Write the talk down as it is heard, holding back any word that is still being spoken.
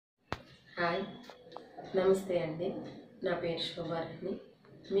Hi నమస్తే అండి. నా పేరు శోభారాణి.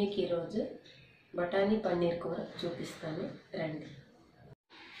 మీకు ఈరోజు బఠానీ పన్నీర్ కూర చూపిస్తాను రండి.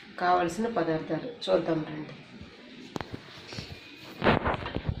 కావలసిన పదార్థాలు చూద్దాం రండి.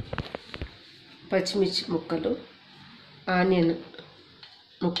 పచ్చిమిర్చి ముక్కలు, ఆనియన్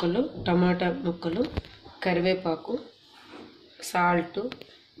ముక్కలు, టమాటా ముక్కలు, కరివేపాకు, సాల్ట్,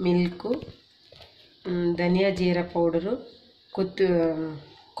 మిల్క్, ధనియా జీరా పౌడరు,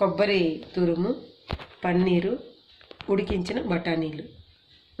 కొబ్బరి తురుము, పన్నీరు, ఉడికించిన బఠానీలు.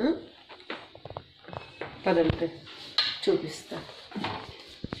 పదండి చూపిస్తా.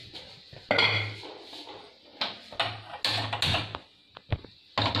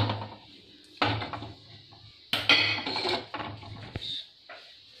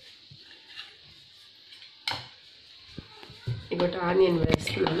 ఇప్పటి ఆనియన్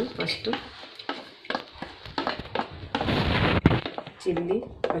వేస్తున్నాను. ఫస్ట్ చిల్లీ,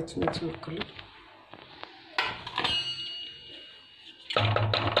 పచ్చిమిర్చి ముక్కలు,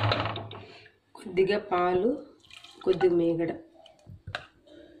 కొద్దిగా పాలు, కొద్దిగా మేగడ,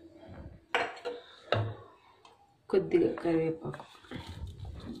 కొద్దిగా కరివేపాకు,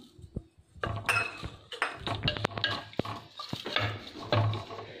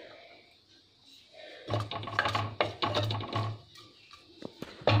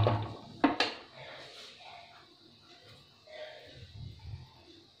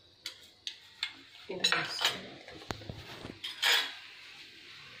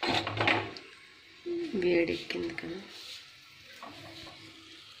 వేడెక్కింది కదా.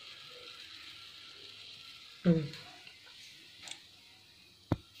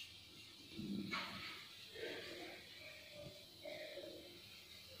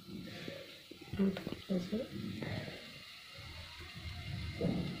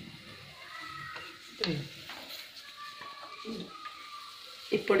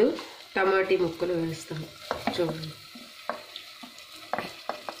 ఇప్పుడు టమాటీ ముక్కలు వేస్తాం. చూడండి.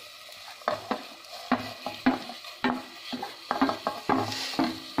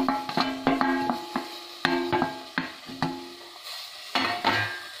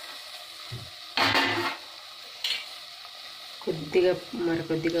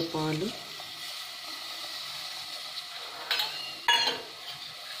 కొద్దిగా పాలు,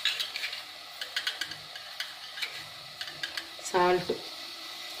 సాల్ట్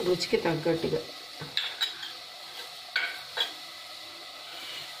రుచికి తగ్గట్టుగా,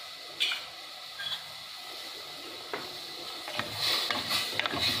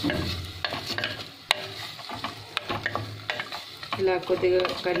 ఇలా కొద్దిగా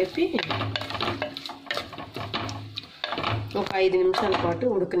కలిపి ఒక 5 నిమిషాల పాటు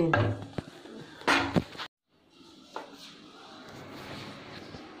ఉడకనిద్దాం.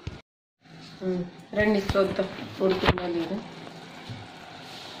 రండి చూద్దాం ఉడుకుందా లేదా.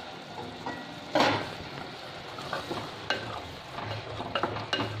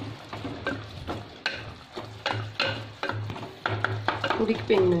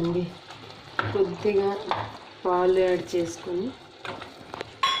 ఉడికిపోయిందండి. కొద్దిగా పాలు యాడ్ చేసుకొని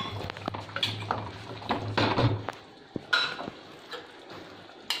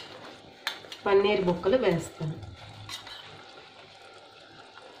పన్నీర్ ముక్కలు వేస్తాను.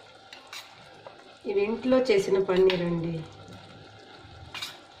 ఇవి ఇంట్లో చేసిన పన్నీర్ అండి,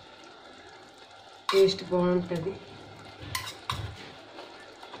 టేస్ట్ బాగుంటుంది.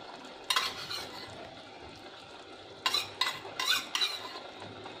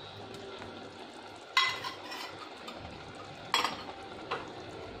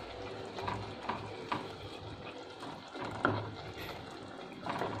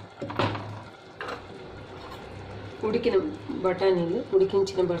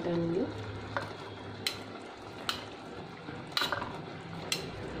 ఉడికించిన బఠానీలు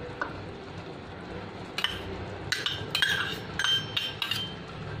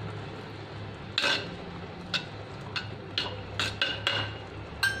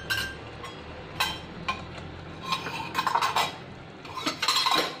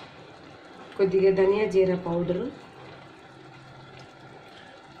కొద్దిగా ధనియా జీరా పౌడరు,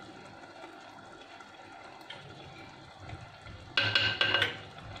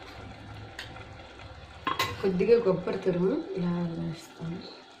 కొద్దిగా కొబ్బరి తురుము ఇలా వేస్తాను.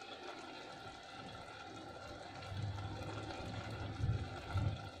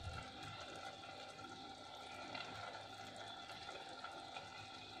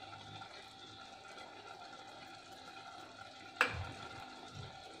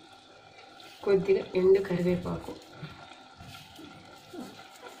 కొద్దిగా ఎండు కరివేపాకు,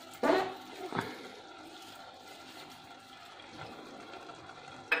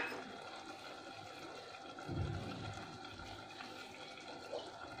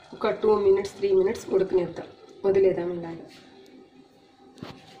 ఒక 2 మినిట్స్ 3 మినిట్స్ ఉడకనిద్దాం, వదిలేద్దాం ఇలాగా.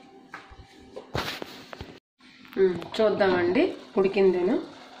 చూద్దామండి ఉడికిందేనా,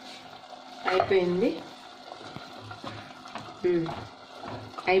 అయిపోయింది.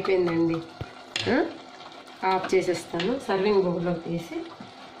 అయిపోయిందండి. ఆఫ్ చేసేస్తాను, సర్వింగ్ బౌల్లోకి తీసి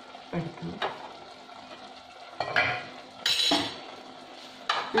పెడతాను.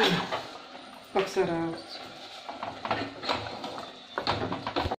 ఒకసారి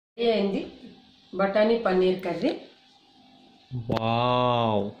అయింది బఠానీ పన్నీర్ కర్రీ.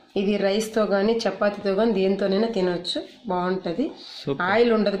 వావ్, ఇది రైస్తో కానీ చపాతీతో కానీ దేనితోనైనా తినవచ్చు, బాగుంటుంది.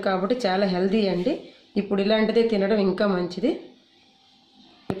 ఆయిల్ ఉండదు కాబట్టి చాలా హెల్దీ అండి. ఇప్పుడు ఇలాంటిదే తినడం ఇంకా మంచిది.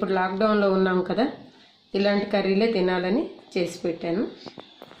 ఇప్పుడు లాక్డౌన్లో ఉన్నాం కదా, ఇలాంటి కర్రీలే తినాలని చేసి పెట్టాను.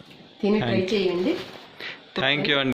 తిని ట్రై చేయండి. థ్యాంక్ యూ అండి.